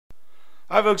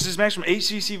Hi folks, this is Max from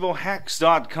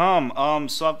HTCEvoHacks.com.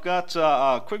 So I've got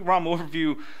a quick ROM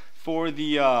overview for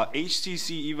the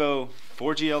HTC Evo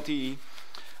 4G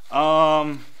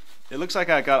LTE. It looks like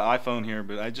I got an iPhone here,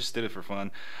 but I just did it for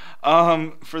fun.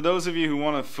 For those of you who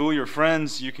want to fool your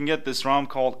friends, you can get this ROM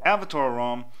called Avatar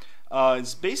ROM.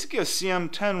 It's basically a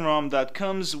CM10 ROM that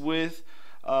comes with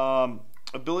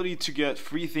ability to get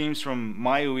free themes from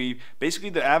MyUI. Basically,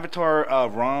 the Avatar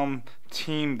ROM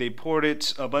team, they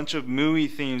ported a bunch of MUI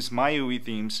themes, MyUI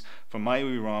themes from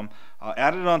MyUI ROM,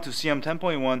 added it onto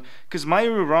CM10.1 because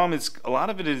MyUI ROM is a lot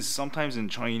of it is sometimes in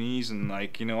Chinese and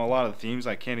a lot of themes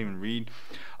I can't even read.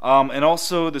 And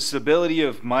also the stability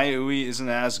of MyUI isn't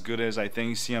as good as I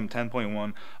think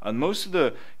CM10.1. Most of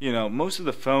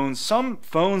the phones, some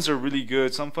phones are really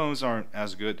good, some phones aren't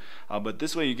as good. But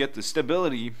this way you get the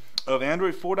stability of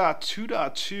Android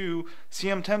 4.2.2,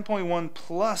 CM10.1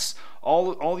 plus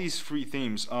all these free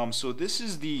themes. So this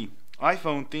is the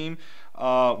iPhone theme.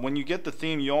 When you get the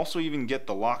theme, you also even get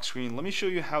the lock screen. Let me show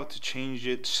you how to change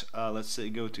it. Let's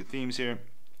say go to themes here.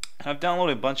 I've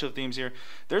downloaded a bunch of themes here.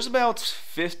 There's about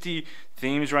 50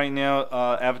 themes right now.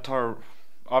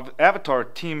 Avatar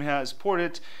team has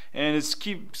ported, and it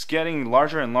keeps getting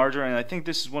larger and larger. And I think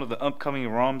this is one of the upcoming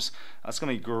ROMs. That's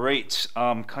gonna be great.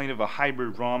 Kind of a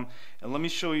hybrid ROM. And let me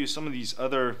show you some of these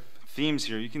other themes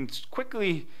here. You can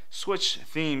quickly switch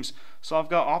themes. So I've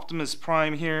got Optimus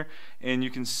Prime here, and you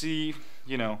can see,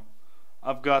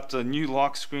 I've got a new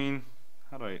lock screen.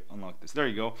 How do I unlock this? There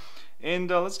you go. And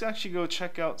let's actually go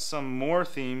check out some more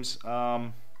themes.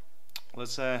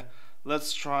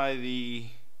 Let's try the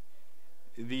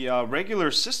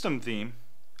regular system theme.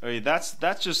 Okay, that's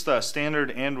just a standard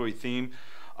Android theme.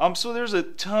 So there's a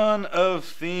ton of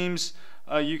themes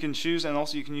you can choose, and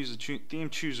also you can use the theme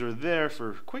chooser there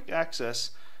for quick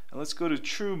access. And let's go to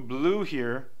True Blue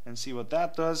here and see what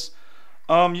that does.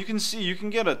 You can see you can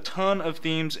get a ton of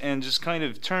themes and just kind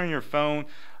of turn your phone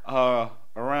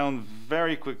around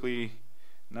very quickly.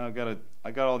 Now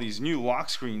I got all these new lock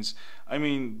screens. I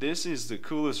mean, this is the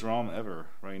coolest ROM ever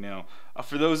right now.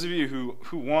 For those of you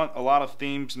who want a lot of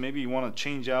themes, maybe you want to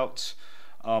change out.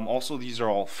 Also, these are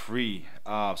all free,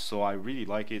 so I really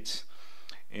like it.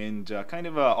 And kind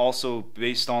of also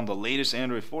based on the latest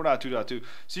Android 4.2.2,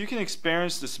 so you can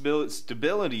experience the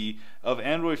stability of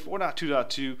Android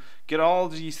 4.2.2. Get all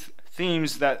these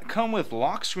themes that come with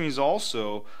lock screens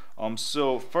also.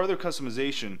 So further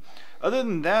customization. Other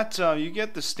than that, you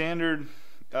get the standard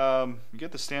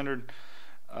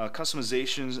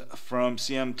customizations from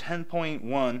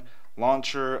CM10.1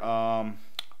 launcher,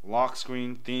 lock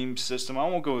screen, theme system. I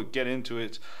won't get into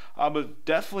it, but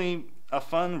definitely a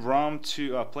fun ROM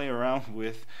to play around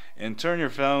with and turn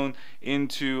your phone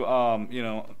into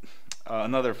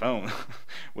another phone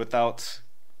without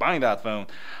buying that phone.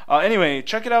 Anyway,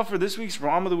 check it out for this week's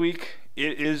ROM of the week.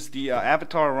 It is the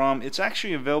Avatar ROM. It's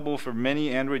actually available for many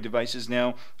Android devices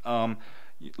now.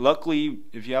 Luckily,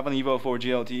 if you have an Evo 4G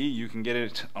LTE, you can get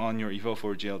it on your Evo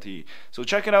 4G LTE. So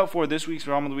check it out for this week's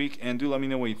ROM of the week, and do let me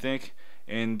know what you think.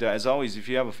 And as always, if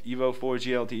you have an Evo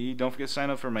 4G LTE, don't forget to sign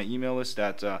up for my email list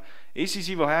at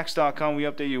HTCEvoHacks.com. We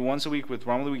update you once a week with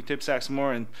ROM of the week tips, hacks, and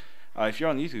more. And if you're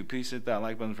on YouTube, please hit that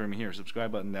like button for me here,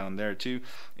 subscribe button down there too.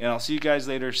 And I'll see you guys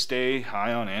later. Stay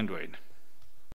high on Android.